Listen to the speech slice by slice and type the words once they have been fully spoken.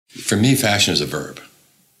For me, fashion is a verb.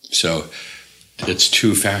 So it's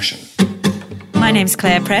to fashion. My name's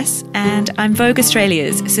Claire Press, and I'm Vogue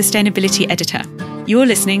Australia's sustainability editor. You're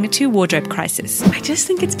listening to Wardrobe Crisis. I just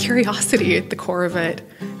think it's curiosity at the core of it.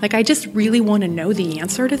 I just really want to know the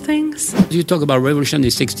answer to things. You talk about revolution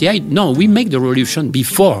in 68. No, we make the revolution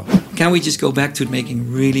before. Can we just go back to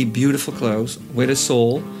making really beautiful clothes with a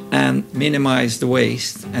soul and minimize the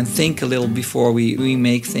waste and think a little before we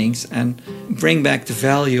make things and bring back the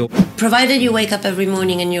value? Provided you wake up every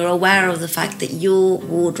morning and you're aware of the fact that your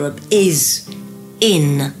wardrobe is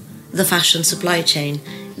in the fashion supply chain,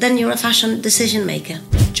 then you're a fashion decision maker.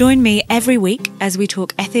 Join me every week as we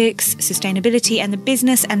talk ethics, sustainability, and the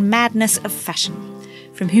business and madness of fashion.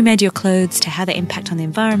 From who made your clothes to how they impact on the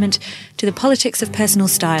environment to the politics of personal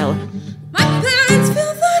style. My parents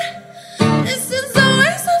feel that this is a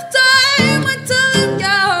waste of time. I tell them go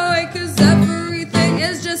away 'cause everything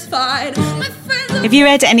is just fine. My friends Have you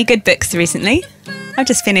read any good books recently? I've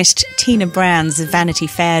just finished Tina Brown's Vanity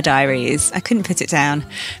Fair diaries. I couldn't put it down.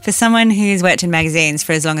 For someone who's worked in magazines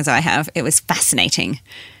for as long as I have, it was fascinating.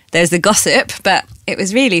 There's the gossip, but it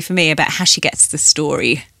was really, for me, about how she gets the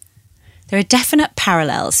story. There are definite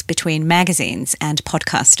parallels between magazines and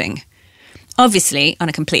podcasting. Obviously, on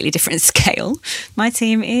a completely different scale, my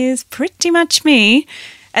team is pretty much me.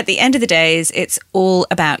 At the end of the days, it's all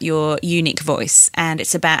about your unique voice, and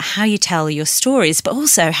it's about how you tell your stories, but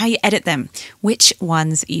also how you edit them, which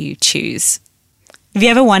ones you choose. Have you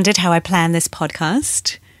ever wondered how I plan this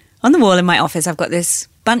podcast? On the wall in my office, I've got this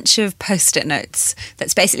bunch of Post-it notes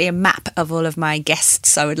that's basically a map of all of my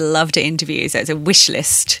guests I would love to interview. So it's a wish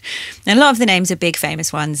list. And a lot of the names are big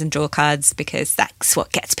famous ones and draw cards because that's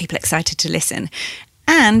what gets people excited to listen.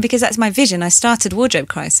 And because that's my vision, I started Wardrobe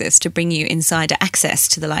Crisis to bring you insider access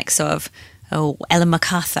to the likes of Ellen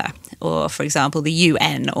MacArthur, or, for example, the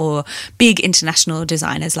UN, or big international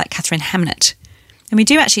designers like Catherine Hamnett. And we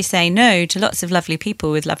do actually say no to lots of lovely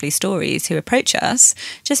people with lovely stories who approach us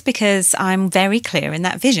just because I'm very clear in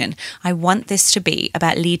that vision. I want this to be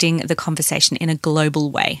about leading the conversation in a global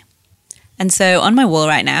way. And so on my wall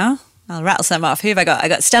right now, I'll rattle some off. Who have I got? I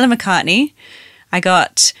got Stella McCartney. I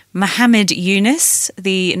got Muhammad Yunus,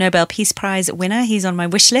 the Nobel Peace Prize winner. He's on my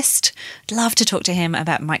wish list. I'd love to talk to him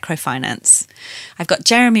about microfinance. I've got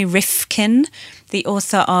Jeremy Rifkin, the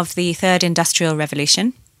author of The Third Industrial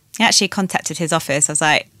Revolution. I actually contacted his office. I was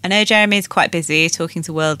like, I know Jeremy's quite busy talking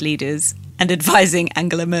to world leaders and advising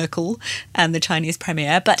Angela Merkel and the Chinese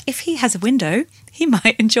premier, but if he has a window, he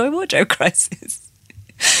might enjoy Wardrobe Crisis.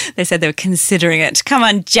 They said they were considering it. Come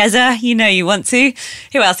on, Jezza, you know you want to.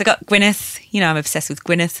 Who else? I got Gwyneth. You know I'm obsessed with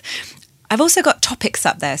Gwyneth. I've also got topics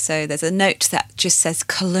up there. So there's a note that just says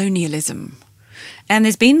colonialism. And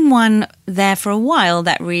there's been one there for a while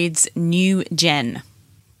that reads New Gen.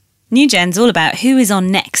 New Gen's all about who is on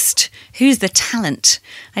next, who's the talent.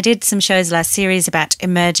 I did some shows last series about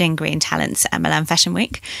emerging green talents at Milan Fashion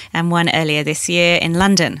Week, and one earlier this year in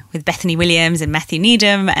London with Bethany Williams and Matthew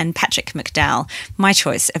Needham and Patrick McDowell, my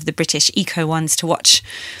choice of the British eco ones to watch.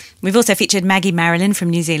 We've also featured Maggie Marilyn from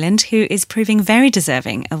New Zealand, who is proving very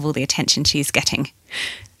deserving of all the attention she's getting.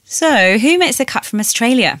 So, who makes the cut from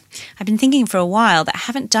Australia? I've been thinking for a while that I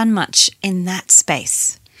haven't done much in that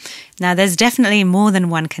space. Now, there's definitely more than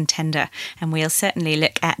one contender, and we'll certainly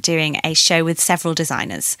look at doing a show with several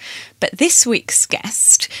designers. But this week's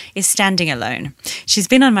guest is standing alone. She's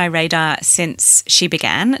been on my radar since she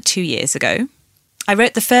began 2 years ago. I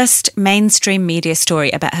wrote the first mainstream media story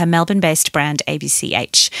about her Melbourne-based brand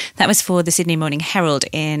ABCH. That was for the Sydney Morning Herald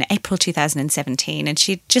in April 2017, and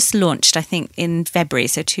she'd just launched, I think, in February,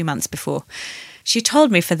 so 2 months before. She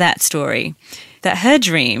told me for that story that her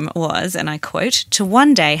dream was, and I quote, to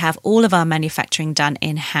one day have all of our manufacturing done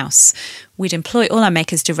in-house. We'd employ all our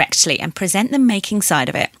makers directly and present the making side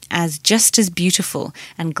of it as just as beautiful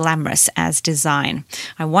and glamorous as design.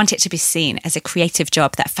 I want it to be seen as a creative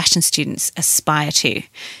job that fashion students aspire to.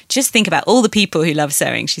 Just think about all the people who love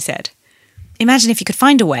sewing, she said. Imagine if you could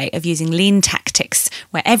find a way of using lean tactics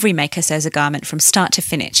where every maker sews a garment from start to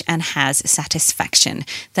finish and has satisfaction.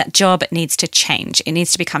 That job needs to change. It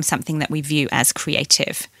needs to become something that we view as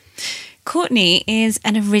creative. Courtney is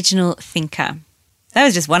an original thinker. That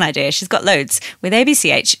was just one idea. She's got loads. With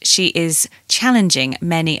ABCH, she is challenging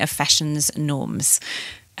many of fashion's norms.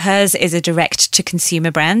 Hers is a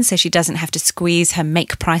direct-to-consumer brand, so she doesn't have to squeeze her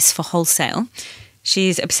make price for wholesale.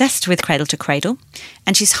 She's obsessed with cradle to cradle,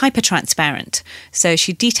 and she's hyper-transparent. So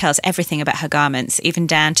she details everything about her garments, even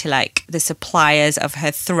down to like the suppliers of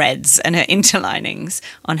her threads and her interlinings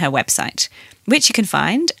on her website, which you can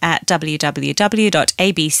find at www.abch.world.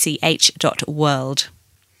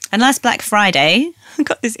 And last Black Friday, I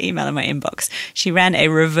got this email in my inbox. She ran a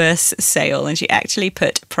reverse sale and she actually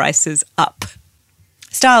put prices up.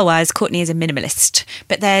 Style-wise, Courtney is a minimalist,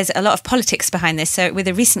 but there's a lot of politics behind this. So with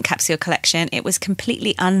a recent capsule collection, it was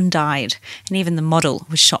completely undyed, and even the model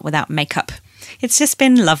was shot without makeup. It's just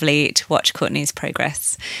been lovely to watch Courtney's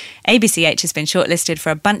progress. ABCH has been shortlisted for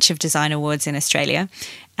a bunch of design awards in Australia,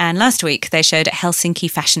 and last week they showed at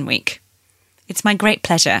Helsinki Fashion Week. It's my great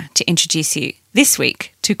pleasure to introduce you this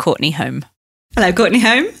week to Courtney Home. Hello, Courtney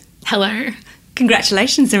Home. Hello.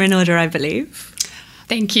 Congratulations are in order, I believe.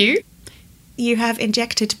 Thank you. You have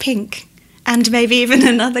injected pink and maybe even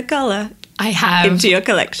another colour I have. into your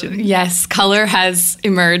collection. Yes, colour has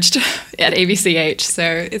emerged at ABCH, so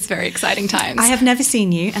it's very exciting times. I have never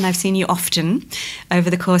seen you, and I've seen you often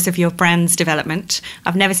over the course of your brand's development.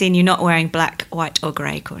 I've never seen you not wearing black, white or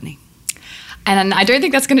grey, Courtney. And I don't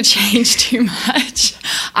think that's going to change too much.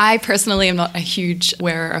 I personally am not a huge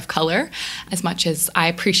wearer of colour. As much as I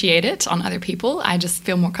appreciate it on other people, I just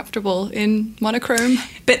feel more comfortable in monochrome.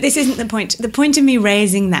 But this isn't the point. The point of me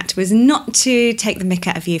raising that was not to take the mick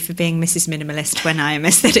out of you for being Mrs. Minimalist when I am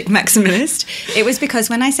aesthetic maximalist. It was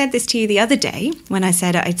because when I said this to you the other day, when I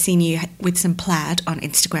said I'd seen you with some plaid on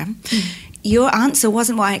Instagram, your answer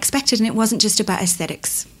wasn't what I expected, and it wasn't just about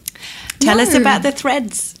aesthetics. Tell us about the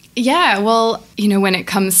threads. Yeah, well, when it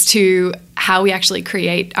comes to how we actually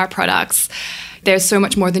create our products, there's so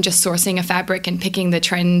much more than just sourcing a fabric and picking the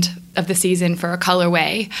trend of the season for a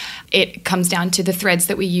colorway. It comes down to the threads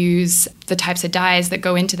that we use, the types of dyes that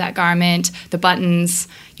go into that garment, the buttons.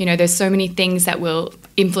 There's so many things that will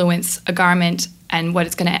influence a garment and what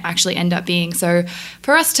it's going to actually end up being. So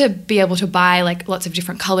for us to be able to buy lots of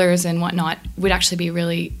different colors and whatnot would actually be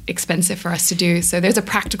really expensive for us to do. So there's a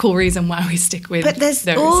practical reason why we stick with But there's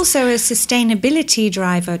those. also a sustainability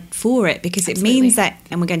driver for it, because it means that,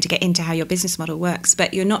 and we're going to get into how your business model works,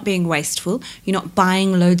 but you're not being wasteful. You're not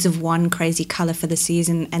buying loads of one crazy color for the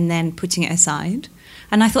season and then putting it aside.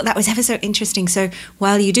 And I thought that was ever so interesting. So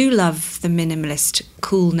while you do love the minimalist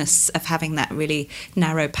coolness of having that really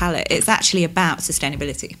narrow palette, it's actually about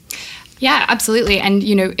sustainability. Yeah, absolutely. And,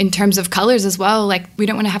 in terms of colors as well, we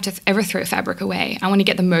don't want to have to ever throw fabric away. I want to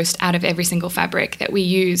get the most out of every single fabric that we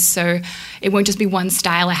use. So it won't just be one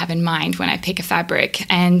style I have in mind when I pick a fabric.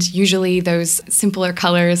 And usually those simpler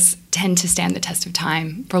colors tend to stand the test of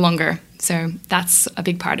time for longer. So that's a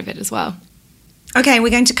big part of it as well. Okay,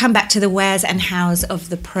 we're going to come back to the wheres and hows of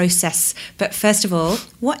the process. But first of all,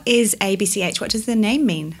 what is ABCH? What does the name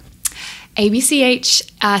mean?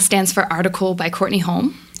 ABCH stands for Article by Courtney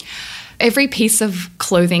Home. Every piece of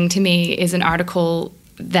clothing to me is an article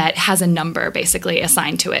that has a number basically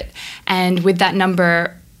assigned to it. And with that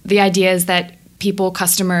number, the idea is that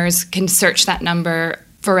customers can search that number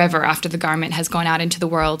forever after the garment has gone out into the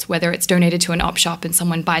world, whether it's donated to an op shop and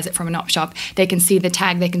someone buys it from an op shop. They can see the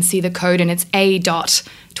tag, they can see the code, and it's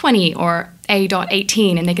A.20 or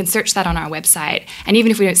A.18, and they can search that on our website. And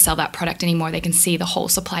even if we don't sell that product anymore, they can see the whole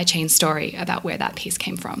supply chain story about where that piece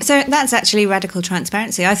came from. So that's actually radical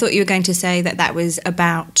transparency. I thought you were going to say that was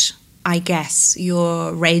about, I guess,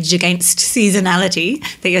 your rage against seasonality,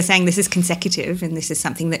 that you're saying this is consecutive and this is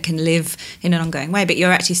something that can live in an ongoing way, but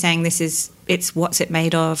you're actually saying it's what's it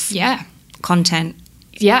made of? Yeah. Content.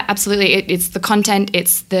 Yeah, absolutely. It's the content,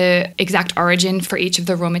 it's the exact origin for each of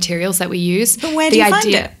the raw materials that we use. But where do you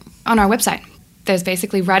find it? On our website. There's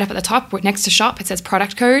basically right up at the top, next to shop, it says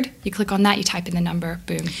product code. You click on that, you type in the number,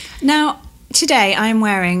 boom. Now, today I'm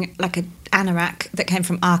wearing a anorak that came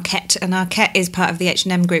from Arket, and Arket is part of the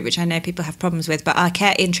H&M group, which I know people have problems with, but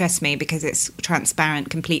Arket interests me because it's transparent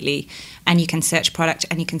completely, and you can search product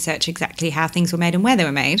and you can search exactly how things were made and where they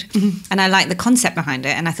were made. Mm-hmm. And I like the concept behind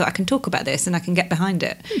it, and I thought I can talk about this and I can get behind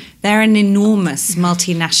it. They're an enormous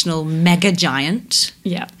multinational mega giant,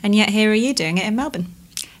 yeah, and yet here are you doing it in Melbourne.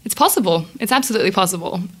 It's possible. It's absolutely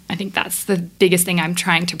possible. I think that's the biggest thing I'm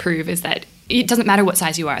trying to prove, is that it doesn't matter what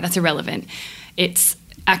size you are. That's irrelevant. It's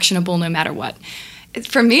actionable no matter what.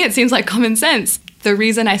 For me, it seems like common sense. The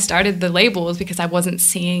reason I started the label is because I wasn't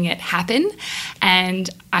seeing it happen, and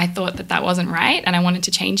I thought that wasn't right, and I wanted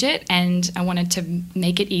to change it, and I wanted to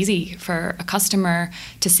make it easy for a customer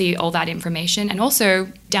to see all that information, and also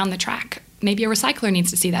down the track, maybe a recycler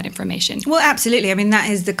needs to see that information. Well, absolutely. I mean, that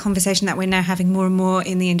is the conversation that we're now having more and more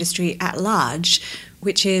in the industry at large,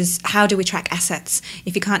 which is, how do we track assets?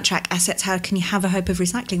 If you can't track assets, how can you have a hope of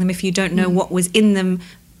recycling them if you don't know what was in them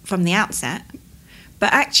from the outset?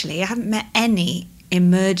 But actually, I haven't met any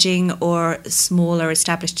emerging or smaller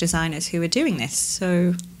established designers who are doing this.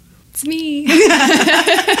 So it's me.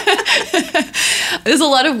 There's a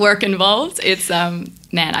lot of work involved. It's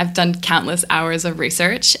man, I've done countless hours of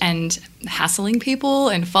research and hassling people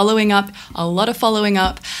and following up, a lot of following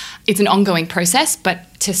up. It's an ongoing process, but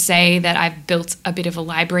to say that I've built a bit of a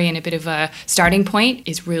library and a bit of a starting point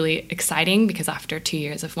is really exciting, because after 2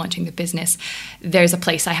 years of launching the business, there's a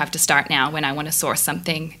place I have to start now when I want to source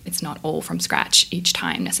something. It's not all from scratch each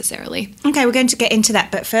time necessarily. Okay, we're going to get into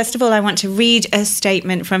that. But first of all, I want to read a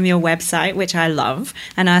statement from your website, which I love,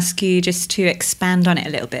 and ask you just to expand on it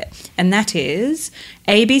a little bit. And that is,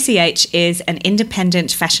 ABCH is an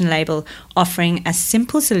independent fashion label offering a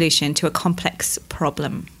simple solution to a complex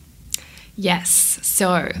problem. Yes,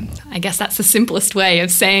 so I guess that's the simplest way of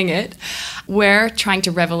saying it. We're trying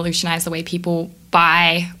to revolutionize the way people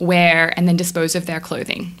buy, wear, and then dispose of their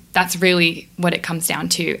clothing. That's really what it comes down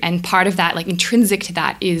to. And part of that, like intrinsic to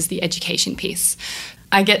that, is the education piece.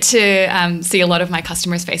 I get to see a lot of my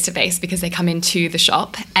customers face to face because they come into the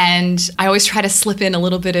shop, and I always try to slip in a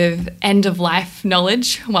little bit of end of life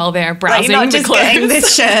knowledge while they're browsing You're not the just clothes. getting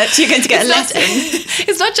this shirt, you're going to get a lesson.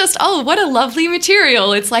 It's not just, oh, what a lovely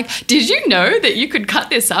material. It's like, did you know that you could cut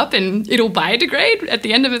this up and it'll biodegrade at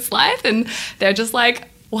the end of its life? And they're just like,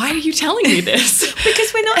 why are you telling me this?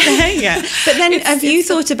 Because we're not there yet. But then have you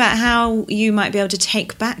thought about how you might be able to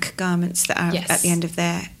take back garments that are Yes. at the end of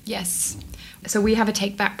their... Yes. So we have a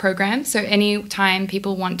take back program. So any time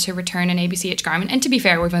people want to return an ABCH garment, and to be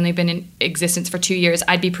fair, we've only been in existence for 2 years,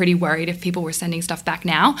 I'd be pretty worried if people were sending stuff back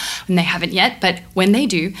now, and they haven't yet. But when they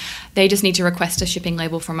do, they just need to request a shipping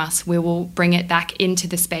label from us. We will bring it back into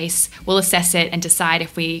the space. We'll assess it and decide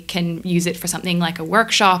if we can use it for something like a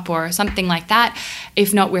workshop or something like that.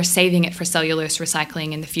 If not, we're saving it for cellulose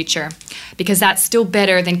recycling in the future, because that's still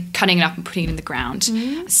better than cutting it up and putting it in the ground.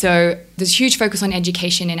 So there's huge focus on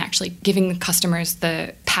education and actually giving the customers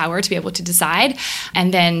the power to be able to decide,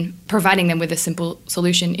 and then providing them with a simple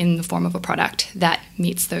solution in the form of a product that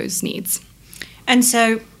meets those needs. And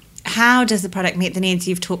so how does the product meet the needs?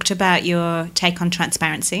 You've talked about your take on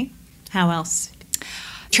transparency. How else?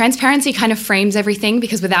 Transparency kind of frames everything,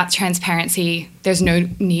 because without transparency, there's no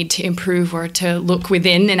need to improve or to look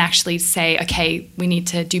within and actually say, okay, we need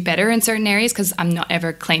to do better in certain areas, because I'm not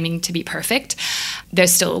ever claiming to be perfect.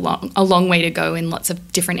 There's still a long way to go in lots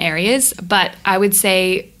of different areas. But I would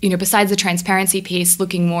say, besides the transparency piece,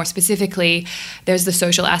 looking more specifically, there's the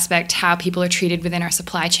social aspect, how people are treated within our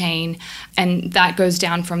supply chain. And that goes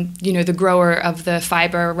down from, the grower of the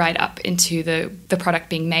fiber right up into the product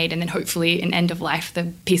being made, and then hopefully in end of life,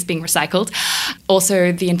 the piece being recycled.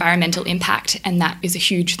 Also the environmental impact, and that is a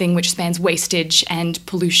huge thing which spans wastage and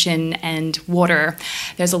pollution and water.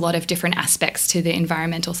 There's a lot of different aspects to the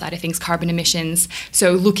environmental side of things, carbon emissions.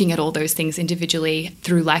 So looking at all those things individually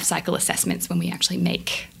through life cycle assessments when we actually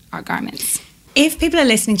make our garments. If people are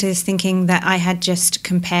listening to this thinking that I had just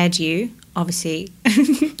compared you, obviously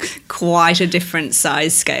quite a different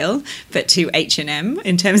size scale, but to H&M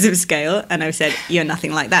in terms of scale, and I've said you're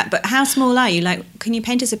nothing like that, but how small are you? Like, can you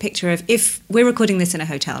paint us a picture of, if we're recording this in a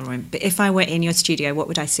hotel room, but if I were in your studio, what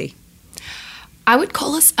would I see? I would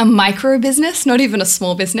call us a micro business, not even a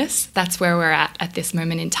small business. That's where we're at this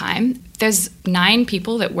moment in time. There's 9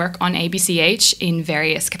 people that work on ABCH in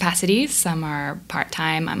various capacities. Some are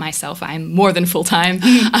part-time. Myself, I'm more than full-time.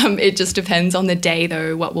 It just depends on the day,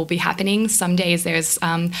 though, what will be happening. Some days there's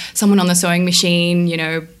someone on the sewing machine,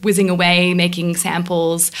 whizzing away, making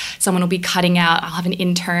samples. Someone will be cutting out. I'll have an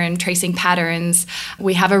intern tracing patterns.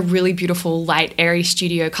 We have a really beautiful, light, airy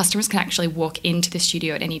studio. Customers can actually walk into the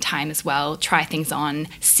studio at any time as well, try things on,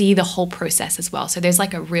 see the whole process as well. So there's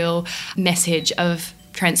like a real message of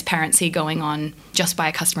transparency going on just by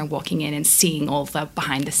a customer walking in and seeing all the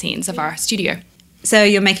behind the scenes of our studio. So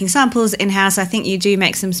you're making samples in-house. I think you do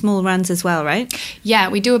make some small runs as well, right? Yeah,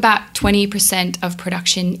 we do about 20% of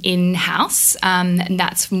production in-house, and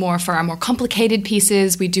that's more for our more complicated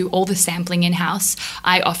pieces. We do all the sampling in-house.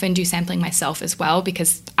 I often do sampling myself as well,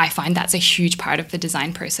 because I find that's a huge part of the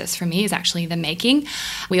design process for me, is actually the making.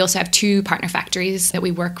 We also have 2 partner factories that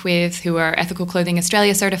we work with who are Ethical Clothing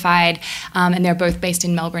Australia certified, and they're both based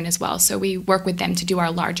in Melbourne as well. So we work with them to do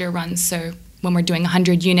our larger runs. So when we're doing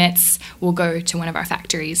 100 units, we'll go to one of our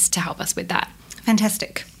factories to help us with that.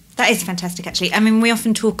 Fantastic. That is fantastic, actually. I mean, we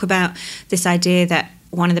often talk about this idea that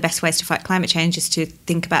one of the best ways to fight climate change is to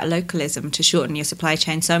think about localism, to shorten your supply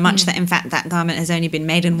chain so much that, in fact, that garment has only been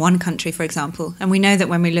made in one country, for example. And we know that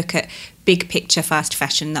when we look at big picture fast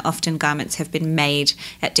fashion, that often garments have been made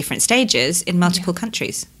at different stages in multiple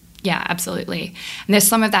countries. Yeah, absolutely. And there's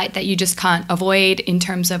some of that you just can't avoid in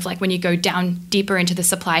terms of like when you go down deeper into the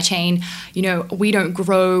supply chain. You know, we don't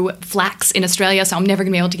grow flax in Australia, so I'm never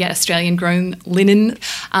going to be able to get Australian grown linen.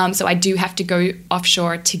 So I do have to go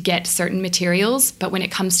offshore to get certain materials. But when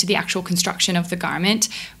it comes to the actual construction of the garment,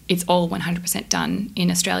 it's all 100% done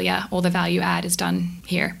in Australia. All the value add is done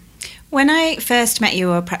here. When I first met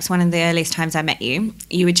you, or perhaps one of the earliest times I met you,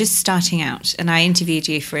 you were just starting out and I interviewed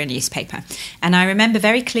you for a newspaper. And I remember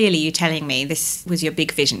very clearly you telling me this was your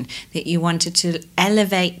big vision, that you wanted to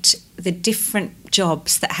elevate the different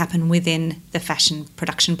jobs that happen within the fashion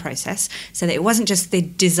production process so that it wasn't just the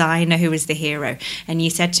designer who was the hero. And you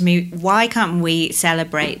said to me, why can't we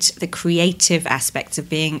celebrate the creative aspects of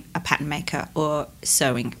being a pattern maker or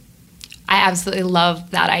sewing? I absolutely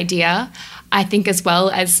love that idea. I think as well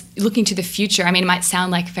as looking to the future, I mean, it might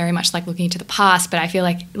sound like very much like looking to the past, but I feel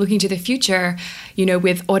like looking to the future, you know,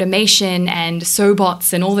 with automation and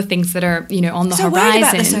sewbots and all the things that are, you know, on the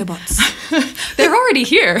horizon. So worried about the sewbots. They're already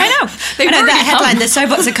here. I know. That headline, the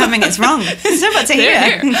sewbots are coming, it's wrong. The sewbots are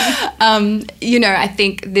here. You know, I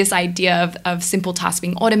think this idea of simple tasks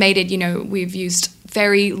being automated, you know, we've used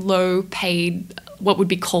very low paid, what would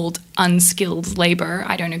be called unskilled labor.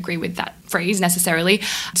 I don't agree with that phrase necessarily,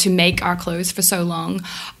 to make our clothes for so long.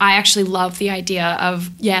 I actually love the idea of,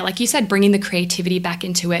 yeah, like you said, bringing the creativity back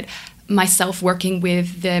into it, myself working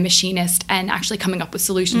with the machinist and actually coming up with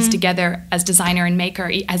solutions together as designer and maker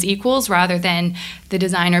as equals, rather than the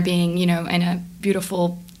designer being, you know, in a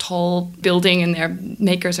beautiful tall building and their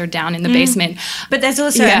makers are down in the basement. But there's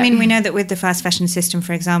also, I mean, we know that with the fast fashion system,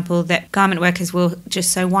 for example, that garment workers will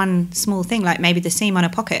just sew one small thing, like maybe the seam on a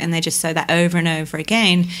pocket, and they just sew that over and over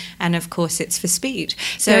again. And of course, it's for speed.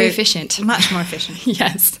 So very efficient. Much more efficient.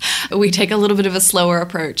 Yes. We take a little bit of a slower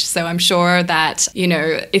approach. So I'm sure that, you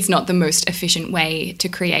know, it's not the most efficient way to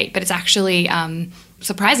create, but it's actually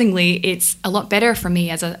surprisingly, it's a lot better for me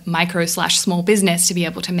as a micro/small business to be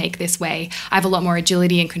able to make this way. I have a lot more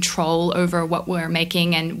agility and control over what we're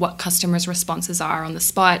making and what customers' responses are on the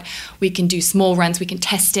spot. We can do small runs, we can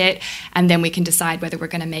test it, and then we can decide whether we're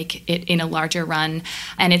going to make it in a larger run.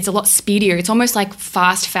 And it's a lot speedier. It's almost like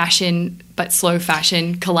fast fashion but slow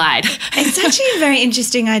fashion collide. It's actually a very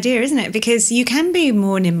interesting idea, isn't it? Because you can be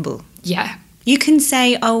more nimble. Yeah. You can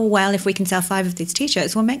say, oh, well, if we can sell 5 of these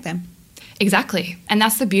T-shirts, we'll make them. Exactly. And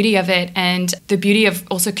that's the beauty of it. And the beauty of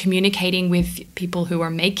also communicating with people who are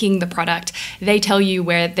making the product. They tell you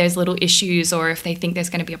where there's little issues or if they think there's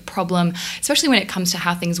going to be a problem, especially when it comes to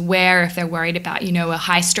how things wear. If they're worried about, you know, a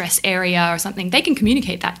high stress area or something, they can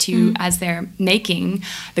communicate that to you as they're making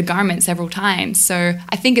the garment several times. So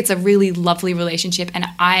I think it's a really lovely relationship. And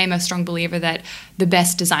I am a strong believer that the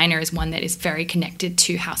best designer is one that is very connected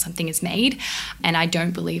to how something is made. And I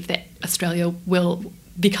don't believe that Australia will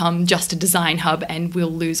become just a design hub and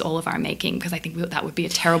we'll lose all of our making, because I think that would be a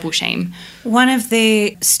terrible shame. One of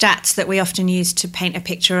the stats that we often use to paint a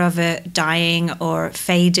picture of a dying or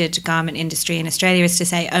faded garment industry in Australia is to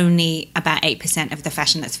say only about 8% of the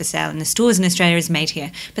fashion that's for sale in the stores in Australia is made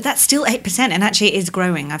here. But that's still 8% and actually is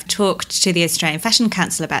growing. I've talked to the Australian Fashion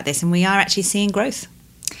Council about this and we are actually seeing growth.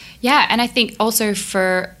 Yeah, and I think also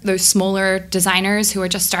for those smaller designers who are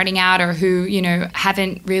just starting out or who, you know,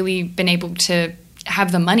 haven't really been able to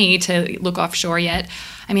have the money to look offshore yet.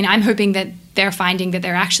 I mean, I'm hoping that they're finding that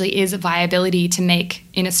there actually is a viability to make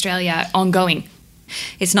in Australia ongoing.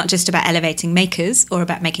 It's not just about elevating makers or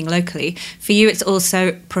about making locally. For you, it's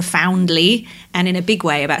also profoundly and in a big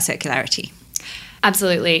way about circularity.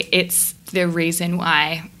 Absolutely. It's the reason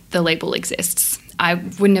why the label exists. I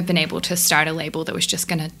wouldn't have been able to start a label that was just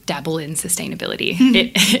going to dabble in sustainability.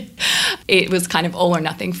 It was kind of all or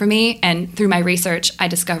nothing for me. And through my research, I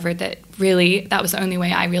discovered that really that was the only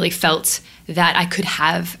way I really felt that I could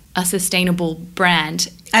have a sustainable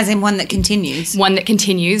brand. As in one that continues. One that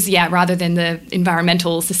continues, yeah, rather than the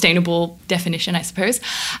environmental sustainable definition, I suppose.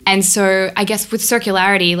 And so I guess with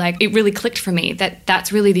circularity, like it really clicked for me that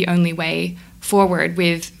that's really the only way forward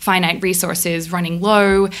with finite resources running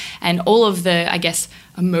low and all of the, I guess,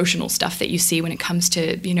 emotional stuff that you see when it comes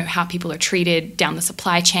to, you know, how people are treated down the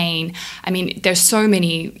supply chain. I mean, there's so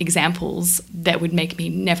many examples that would make me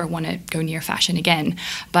never want to go near fashion again.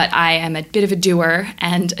 But I am a bit of a doer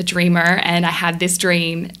and a dreamer, and I had this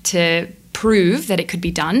dream to prove that it could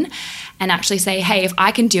be done and actually say, hey, if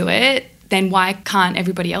I can do it, then why can't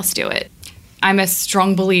everybody else do it? I'm a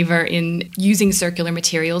strong believer in using circular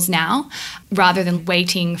materials now rather than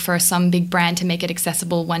waiting for some big brand to make it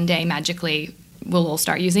accessible one day magically. We'll all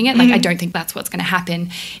start using it. Like, I don't think that's what's going to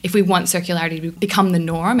happen. If we want circularity to become the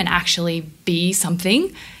norm and actually be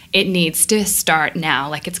something, it needs to start now.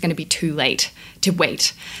 Like, it's going to be too late to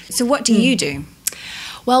wait. So what do you do?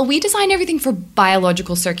 Well, we design everything for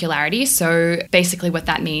biological circularity. So basically what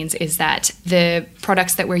that means is that the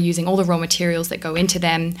products that we're using, all the raw materials that go into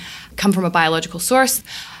them, come from a biological source.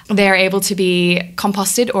 They're able to be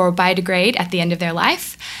composted or biodegrade at the end of their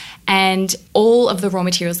life. And all of the raw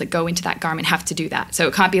materials that go into that garment have to do that. So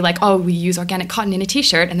it can't be like, oh, we use organic cotton in a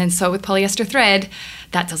t-shirt and then sew with polyester thread.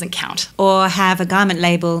 That doesn't count. Or have a garment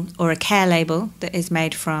label or a care label that is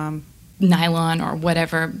made from nylon or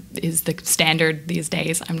whatever is the standard these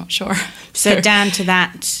days. I'm not sure. So down to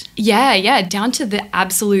that. Yeah, down to the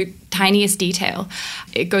absolute tiniest detail.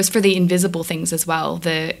 It goes for the invisible things as well,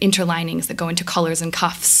 the interlinings that go into collars and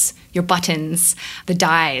cuffs, your buttons, the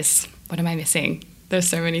dyes. What am I missing? There's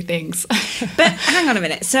so many things. But hang on a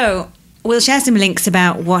minute. So we'll share some links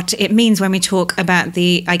about what it means when we talk about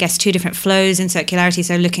the, I guess, two different flows in circularity.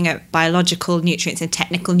 So looking at biological nutrients and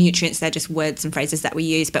technical nutrients, they're just words and phrases that we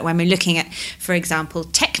use. But when we're looking at, for example,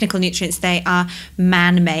 technical nutrients, they are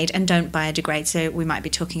man-made and don't biodegrade. So we might be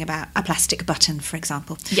talking about a plastic button, for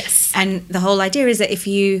example. Yes. And the whole idea is that if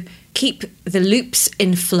you keep the loops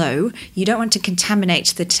in flow, you don't want to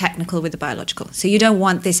contaminate the technical with the biological. So you don't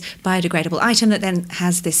want this biodegradable item that then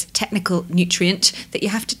has this technical nutrient that you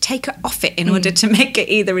have to take off it in order to make it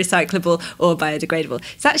either recyclable or biodegradable.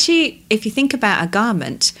 It's actually, if you think about a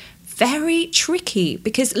garment, very tricky,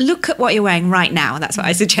 because look at what you're wearing right now. That's what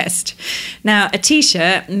I suggest. Now, a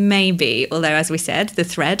t-shirt, maybe, although as we said, the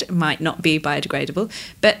thread might not be biodegradable.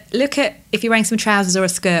 But look at if you're wearing some trousers or a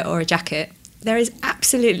skirt or a jacket, there is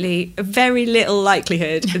absolutely very little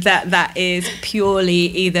likelihood that that is purely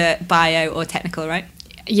either bio or technical, right?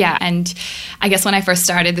 Yeah, and I guess when I first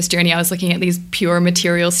started this journey, I was looking at these pure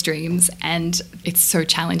material streams, and it's so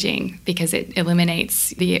challenging because it eliminates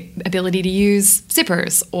the ability to use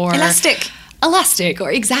zippers or elastic,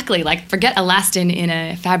 or exactly, like forget elastin in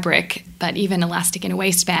a fabric, but even elastic in a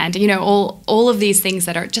waistband. You know, all of these things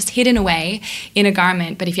that are just hidden away in a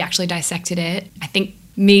garment, but if you actually dissected it, I think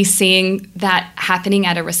me seeing that happening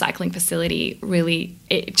at a recycling facility really,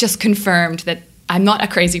 it just confirmed that I'm not a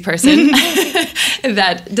crazy person,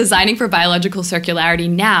 that designing for biological circularity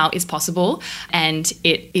now is possible, and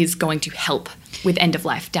it is going to help with end of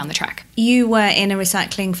life down the track. You were in a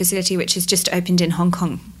recycling facility which has just opened in Hong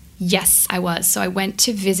Kong. Yes, I was. So I went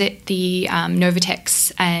to visit the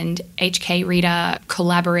Novatex and HK Rita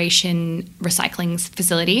collaboration recycling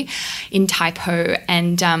facility in Tai Po,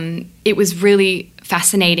 and it was really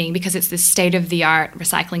fascinating because it's this state-of-the-art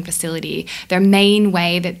recycling facility. Their main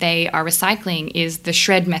way that they are recycling is the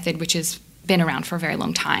shred method, which has been around for a very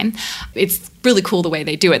long time. It's really cool the way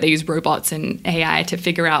they do it. They use robots and AI to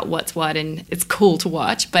figure out what's what, and it's cool to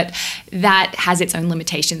watch. But that has its own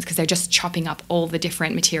limitations because they're just chopping up all the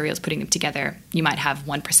different materials, putting them together. You might have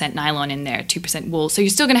 1% nylon in there, 2% wool. So you're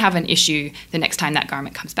still going to have an issue the next time that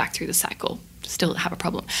garment comes back through the cycle. Still have a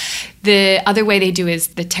problem. The other way they do is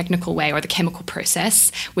the technical way, or the chemical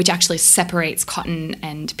process, which actually separates cotton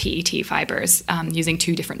and PET fibers using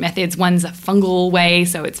two different methods. One's a fungal way,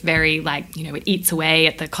 so it's very like, you know, it eats away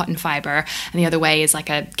at the cotton fiber. And the other way is like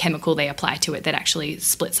a chemical they apply to it that actually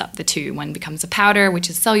splits up the two. One becomes a powder, which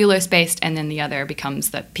is cellulose-based, and then the other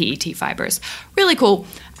becomes the PET fibers. Really cool.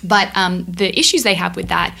 But the issues they have with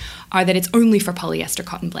that are that it's only for polyester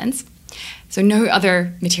cotton blends. So no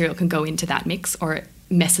other material can go into that mix or it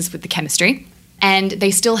messes with the chemistry. And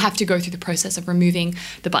they still have to go through the process of removing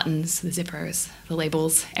the buttons, the zippers, the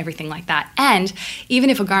labels, everything like that. And even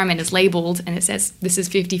if a garment is labeled and it says this is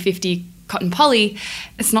 50-50 cotton poly,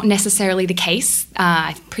 it's not necessarily the case.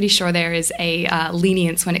 I'm pretty sure there is a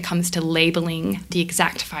lenience when it comes to labeling the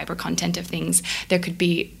exact fiber content of things. There could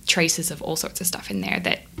be traces of all sorts of stuff in there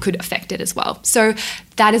that could affect it as well. So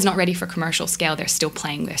that is not ready for commercial scale. They're still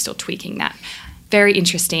playing, they're still tweaking that. Very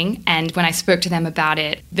interesting. And when I spoke to them about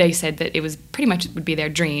it, they said that it was pretty much would be their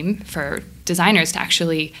dream for designers to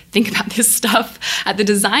actually think about this stuff at the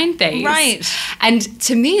design phase. Right. And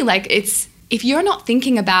to me, like, it's, if you're not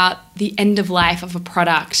thinking about the end of life of a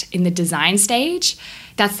product in the design stage,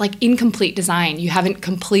 that's like incomplete design. You haven't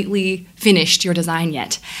completely finished your design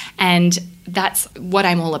yet. And that's what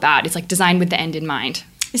I'm all about. It's like design with the end in mind.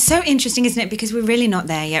 It's so interesting, isn't it? Because we're really not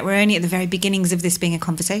there yet. We're only at the very beginnings of this being a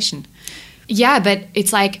conversation. Yeah, but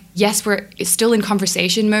it's like, yes, we're still in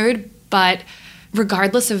conversation mode, but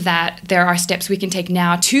regardless of that, there are steps we can take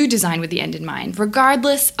now to design with the end in mind,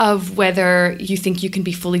 regardless of whether you think you can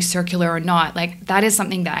be fully circular or not. Like, that is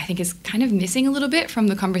something that I think is kind of missing a little bit from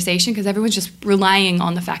the conversation because everyone's just relying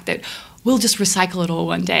on the fact that we'll just recycle it all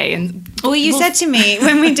one day. And well, you said to me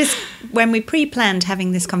when we pre-planned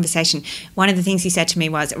having this conversation, one of the things you said to me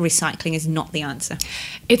was recycling is not the answer.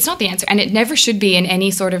 It's not the answer, and it never should be in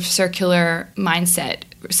any sort of circular mindset.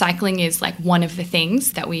 recycling is like one of the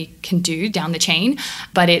things that we can do down the chain,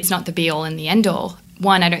 but it's not the be all and the end all.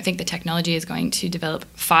 One, I don't think the technology is going to develop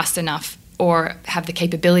fast enough or have the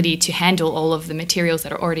capability to handle all of the materials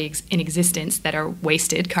that are already in existence that are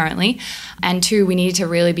wasted currently. And two, we need to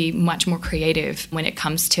really be much more creative when it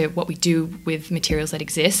comes to what we do with materials that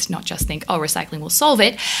exist, not just think, oh, recycling will solve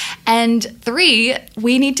it. And three,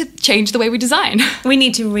 we need to change the way we design. We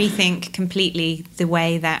need to rethink completely the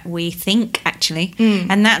way that we think, actually.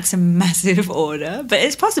 And that's a massive order, but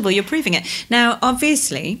it's possible. You're proving it. Now,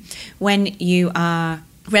 obviously, when you are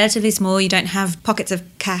relatively small, you don't have pockets of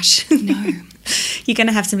cash. No. You're going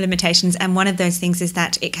to have some limitations. And one of those things is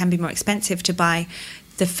that it can be more expensive to buy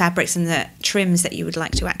the fabrics and the trims that you would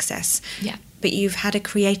like to access. Yeah. But you've had a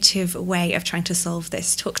creative way of trying to solve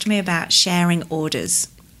this. Talk to me about sharing orders.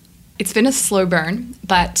 It's been a slow burn,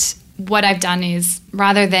 but what I've done is,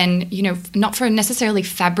 rather than, not for necessarily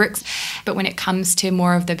fabrics, but when it comes to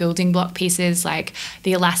more of the building block pieces like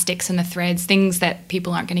the elastics and the threads, things that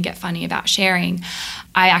people aren't going to get funny about sharing,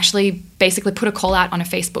 I actually basically put a call out on a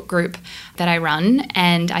Facebook group that I run,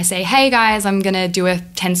 and I say, hey guys, I'm going to do a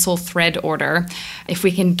Tencel thread order. If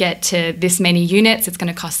we can get to this many units, it's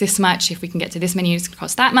going to cost this much. If we can get to this many units, it's going to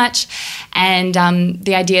cost that much. And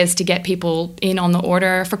the idea is to get people in on the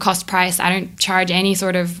order for cost price. I don't charge any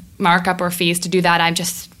sort of markup or fees to do that. I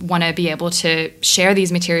just want to be able to share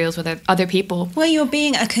these materials with other people. Well, you're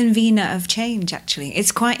being a convener of change, actually.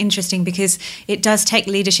 It's quite interesting because it does take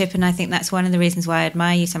leadership, and I think that's one of the reasons why I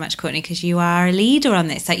admire you so much, Courtney, because you are a leader on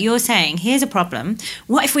this. Like, you're saying, here's a problem.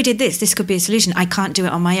 What if we did this? This could be a solution. I can't do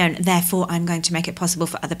it on my own. Therefore, I'm going to make it possible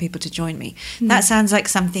for other people to join me. That sounds like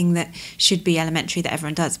something that should be elementary that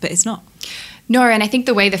everyone does, but it's not. No, and I think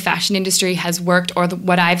the way the fashion industry has worked, or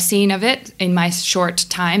what I've seen of it in my short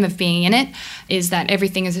time of being in it, is that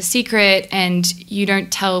everything is a secret, and you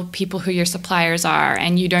don't tell people who your suppliers are,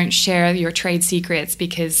 and you don't share your trade secrets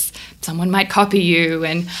because someone might copy you.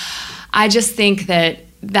 And I just think that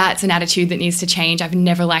that's an attitude that needs to change. I've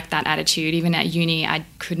never liked that attitude. Even at uni, I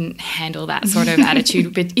couldn't handle that sort of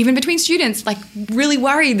attitude. But even between students, like, really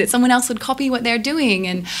worried that someone else would copy what they're doing.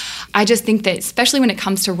 And I just think that, especially when it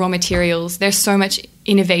comes to raw materials, there's so much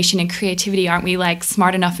innovation and creativity. Aren't we, like,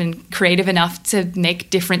 smart enough and creative enough to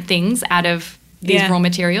make different things out of these raw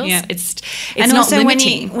materials? Yeah. It's and not also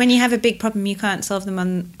limiting. when you have a big problem, you can't solve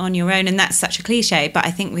them on your own, and that's such a cliche, but I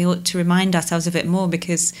think we ought to remind ourselves of it more,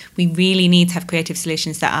 because we really need to have creative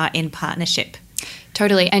solutions that are in partnership.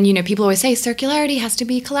 Totally. And, people always say circularity has to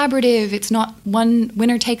be collaborative. It's not one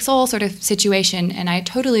winner takes all sort of situation. And I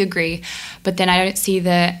totally agree. But then I don't see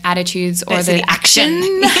the attitudes or the action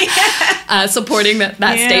supporting that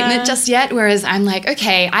statement just yet. Whereas I'm like,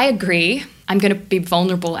 okay, I agree. I'm going to be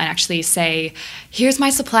vulnerable and actually say, here's my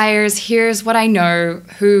suppliers, here's what I know,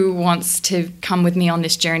 who wants to come with me on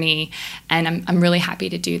this journey. And I'm really happy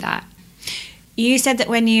to do that. You said that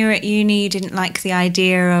when you were at uni, you didn't like the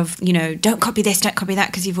idea of, don't copy this, don't copy that,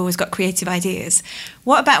 because you've always got creative ideas.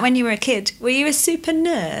 What about when you were a kid? Were you a super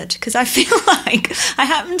nerd? Because I feel like I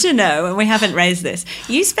happen to know, and we haven't raised this,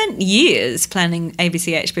 you spent years planning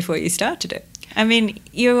ABCH before you started it. I mean,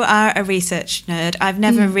 you are a research nerd. I've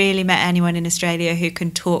never really met anyone in Australia who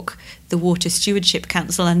can talk the Water Stewardship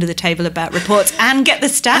Council under the table about reports and get the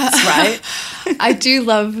stats right. I do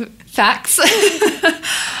love facts.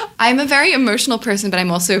 I'm a very emotional person, but I'm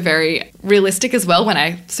also very realistic as well. When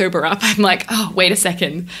I sober up, I'm like, oh, wait a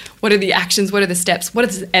second. What are the actions? What are the steps? What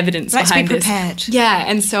is the evidence behind this? Let's be prepared. Yeah,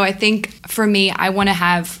 and so I think for me, I want to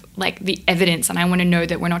have like the evidence, and I want to know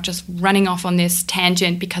that we're not just running off on this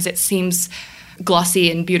tangent because it seems glossy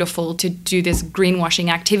and beautiful to do this greenwashing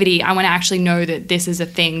activity. I want to actually know that this is a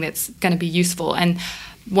thing that's going to be useful. And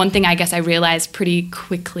one thing I guess I realized pretty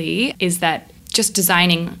quickly is that just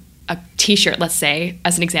designing a t-shirt, let's say,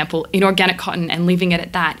 as an example, in organic cotton and leaving it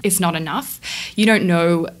at that is not enough. You don't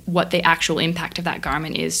know what the actual impact of that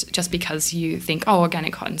garment is just because you think, oh,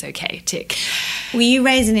 organic cotton's okay, tick. Well, you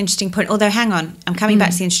raise an interesting point, although hang on, I'm coming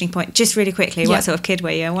back to the interesting point. Just really quickly, what sort of kid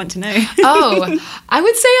were you? I want to know. I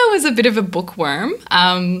would say I was a bit of a bookworm,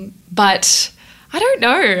 but I don't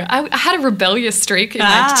know. I had a rebellious streak in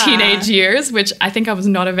my teenage years, which I think I was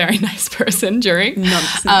not a very nice person during.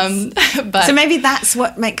 Nonsense. But so maybe that's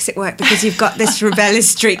what makes it work, because you've got this rebellious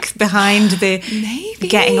streak behind the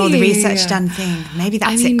getting all the research done thing. Maybe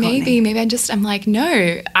that's it, Courtney. Maybe I'm like,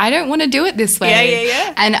 no, I don't want to do it this way.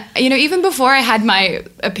 Yeah. And, even before I had my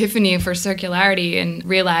epiphany for circularity and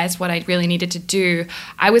realized what I really needed to do,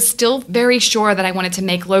 I was still very sure that I wanted to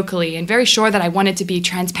make locally and very sure that I wanted to be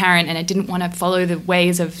transparent, and I didn't want to follow the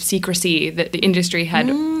ways of secrecy that the industry had,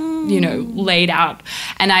 laid out.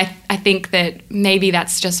 And I think that maybe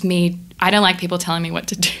that's just me I don't like people telling me what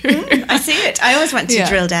to do. I see it. I always want to Yeah.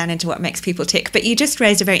 drill down into what makes people tick. But you just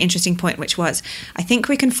raised a very interesting point, which was, I think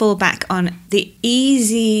we can fall back on the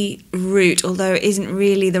easy route, although it isn't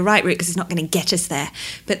really the right route because it's not going to get us there.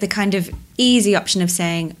 But the kind of easy option of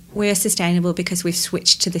saying, we're sustainable because we've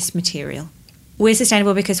switched to this material. We're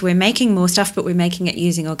sustainable because we're making more stuff, but we're making it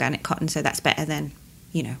using organic cotton, so that's better than,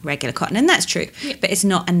 regular cotton. And that's true, but it's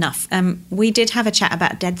not enough. We did have a chat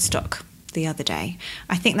about dead stock the other day.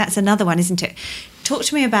 I think that's another one, isn't it? Talk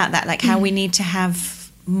to me about that, like how we need to have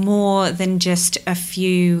more than just a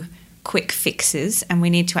few quick fixes, and we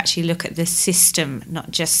need to actually look at the system,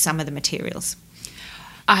 not just some of the materials.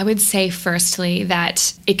 I would say, firstly,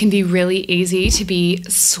 that it can be really easy to be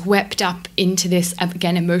swept up into this,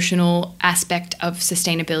 again, emotional aspect of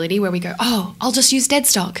sustainability where we go, oh, I'll just use dead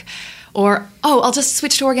stock. Or, oh, I'll just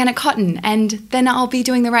switch to organic cotton and then I'll be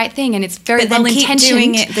doing the right thing. And it's very But then keep well-intentioned.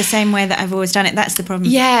 doing it the same way that I've always done it. That's the problem.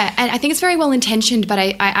 Yeah, and I think it's very well-intentioned, but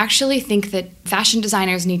I actually think that fashion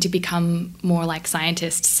designers need to become more like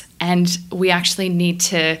scientists. And we actually need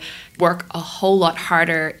to work a whole lot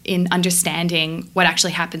harder in understanding what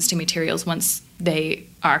actually happens to materials once they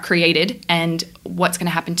are created and what's going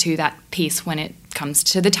to happen to that piece when it comes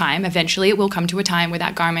to the time. Eventually, it will come to a time where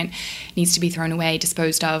that garment needs to be thrown away,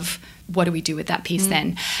 disposed of. What do we do with that piece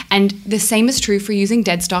then? And the same is true for using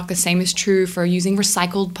dead stock. The same is true for using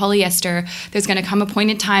recycled polyester. There's going to come a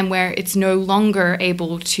point in time where it's no longer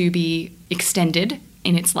able to be extended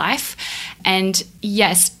in its life. And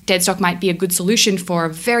yes, dead stock might be a good solution for a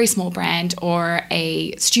very small brand or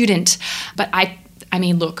a student. But I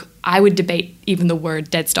mean, look, I would debate even the word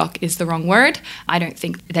dead stock is the wrong word. I don't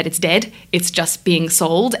think that it's dead. It's just being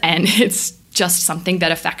sold, and it's just something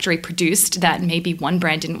that a factory produced that maybe one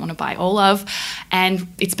brand didn't want to buy all of. And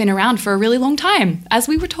it's been around for a really long time, as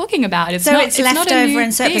we were talking about. It's left not a over new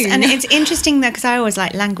and surplus. thing. And it's interesting though, because I always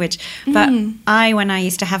like language. But when I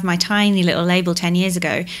used to have my tiny little label 10 years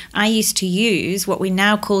ago, I used to use what we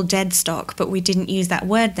now call dead stock, but we didn't use that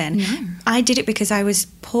word then. I did it because I was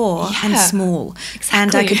poor and small.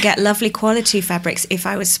 And I exactly. could get lovely quality fabrics if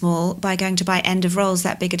I was small by going to buy end of rolls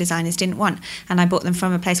that bigger designers didn't want. And I bought them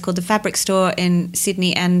from a place called the Fabric Store in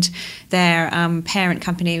Sydney and their parent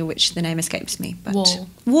company, which the name escapes me. But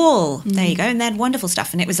Wall. There you go. And they had wonderful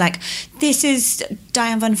stuff. And it was like, this is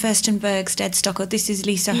Diane von Furstenberg's dead stock, or this is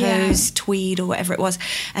Lisa Ho's tweed, or whatever it was.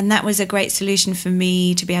 And that was a great solution for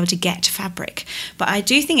me to be able to get fabric. But I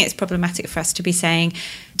do think it's problematic for us to be saying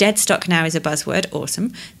dead stock now is a buzzword.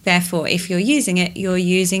 Awesome. Therefore, if you're using it, you're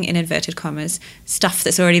using, in inverted commas, stuff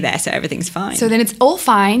that's already there, so everything's fine. So then it's all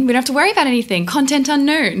fine. We don't have to worry about anything. Content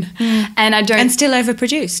unknown. And still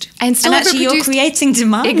overproduced. And still actually overproduced. You're creating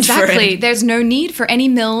demand for Exactly. it. There's no need for any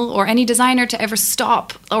mill or any designer to ever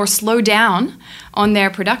stop or slow down on their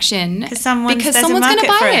production Because someone's going market to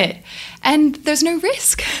for buy it. it. And there's no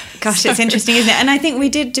risk. Gosh, it's interesting, isn't it? And I think we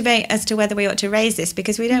did debate as to whether we ought to raise this,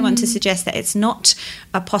 because we don't want to suggest that it's not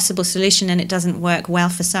a possible solution and it doesn't work well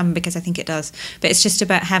for some, because I think it does. But it's just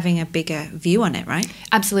about having a bigger view on it, right?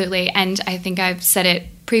 Absolutely. And I think I've said it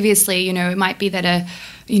previously, it might be that a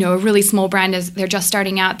really small brand, as they're just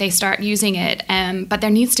starting out, they start using it. But there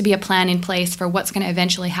needs to be a plan in place for what's going to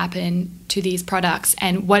eventually happen to these products,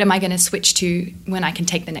 and what am I going to switch to when I can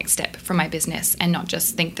take the next step for my business, and not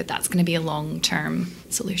just think that that's going to be a long-term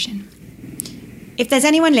solution. If there's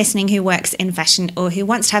anyone listening who works in fashion or who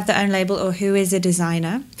wants to have their own label or who is a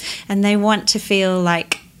designer and they want to feel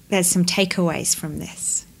like there's some takeaways from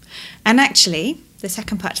this. And actually, the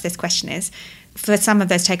second part to this question is, for some of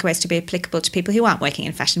those takeaways to be applicable to people who aren't working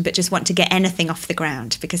in fashion but just want to get anything off the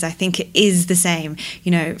ground, because I think it is the same,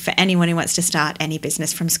 for anyone who wants to start any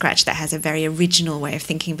business from scratch that has a very original way of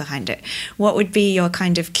thinking behind it. What would be your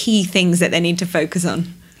kind of key things that they need to focus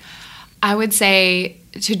on? I would say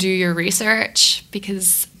to do your research,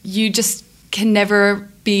 because you just can never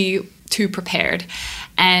be too prepared,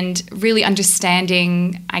 and really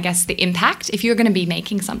understanding, I guess, the impact. If you're going to be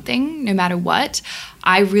making something, no matter what,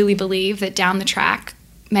 I really believe that down the track,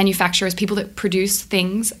 manufacturers, people that produce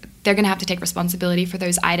things, they're going to have to take responsibility for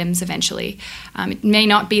those items eventually. It may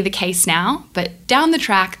not be the case now, but down the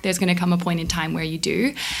track, there's going to come a point in time where you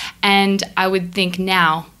do. And I would think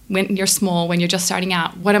now, when you're small, when you're just starting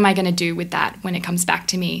out, what am I going to do with that when it comes back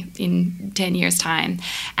to me in 10 years' time?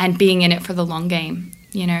 And being in it for the long game.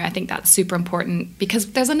 I think that's super important,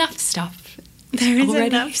 because there's enough stuff. There is already.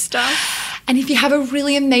 enough stuff. And if you have a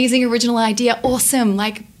really amazing original idea, awesome.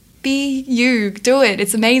 Be you, do it.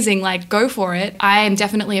 It's amazing. Go for it. I am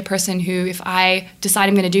definitely a person who, if I decide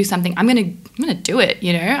I'm going to do something, I'm going to do it.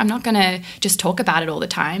 I'm not going to just talk about it all the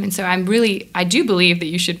time. And so I do believe that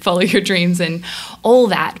you should follow your dreams and all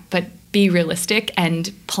that, but be realistic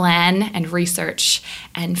and plan and research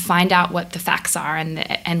and find out what the facts are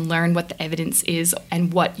and learn what the evidence is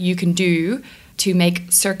and what you can do to make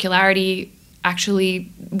circularity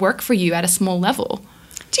actually work for you at a small level.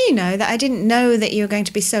 Do you know that I didn't know that you were going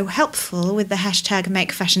to be so helpful with the hashtag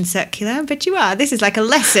Make Fashion Circular, but you are. This is like a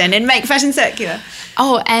lesson in Make Fashion Circular.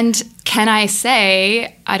 Oh, and can I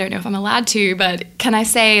say, I don't know if I'm allowed to, but can I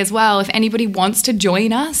say as well, if anybody wants to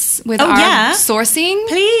join us with our sourcing?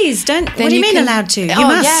 Please, don't. What do you mean allowed to? You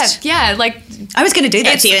must. Yeah, like... I was going to do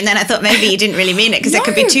that to you, and then I thought maybe you didn't really mean it because there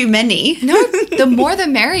could be too many. No, the more the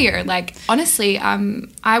merrier. Like, honestly,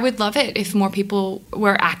 I would love it if more people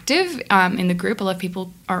were active in the group. A lot of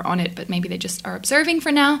people are on it, but maybe they just are observing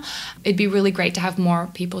for now. It'd be really great to have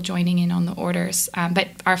more people joining in on the orders. But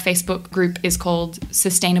our Facebook group is called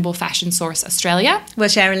Sustainable Fashion Source Australia. We'll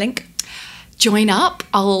share a link. Join up.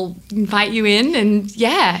 I'll invite you in, and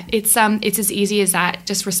yeah, it's as easy as that.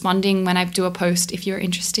 Just responding when I do a post if you're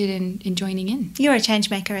interested in joining in. You're a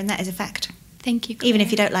change maker, and that is a fact. Thank you, Claire. Even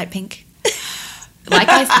if you don't like pink.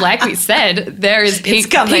 Like we said, there is pink. It's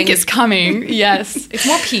coming. Pink is coming. Yes, it's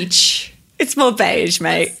more peach. It's more beige,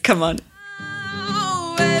 mate. Come on.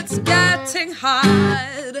 Oh, it's getting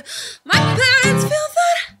hard. My parents feel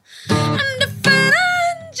that I'm different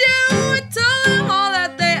and you. I tell them all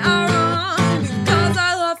that they are wrong because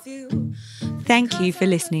I love you. Thank you for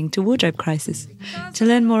listening to Wardrobe Crisis. To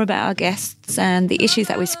learn more about our guests and the issues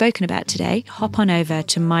that we've spoken about today, hop on over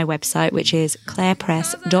to my website, which is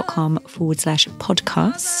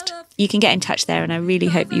clairepress.com/podcast. You can get in touch there, and I really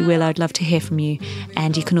hope you will. I'd love to hear from you.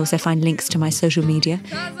 And you can also find links to my social media.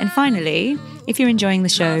 And finally, if you're enjoying the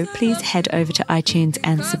show, please head over to iTunes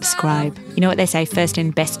and subscribe. You know what they say, first in,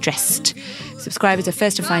 best dressed. Subscribers are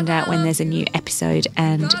first to find out when there's a new episode,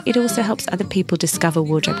 and it also helps other people discover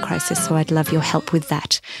Wardrobe Crisis, so I'd love your help with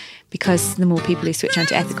that. Because the more people who switch on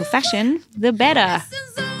to ethical fashion, the better.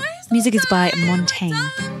 Music is by Montaigne.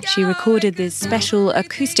 She recorded this special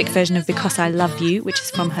acoustic version of Because I Love You, which is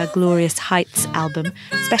from her Glorious Heights album,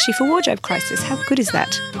 especially for Wardrobe Crisis. How good is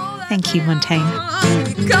that? Thank you, Montaigne.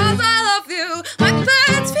 Because I love you. My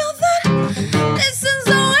parents feel that this is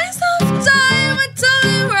a waste of time. I tell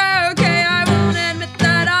them we're okay. I won't admit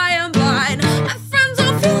that I am blind. My friends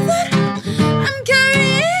all feel that I'm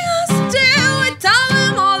carrying a still. I tell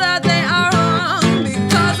them all that they are wrong.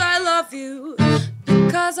 Because I love you.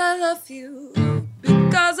 Because I love you.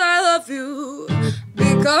 Because I love you.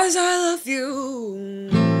 Because I love you.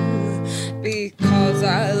 Because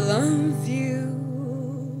I love you.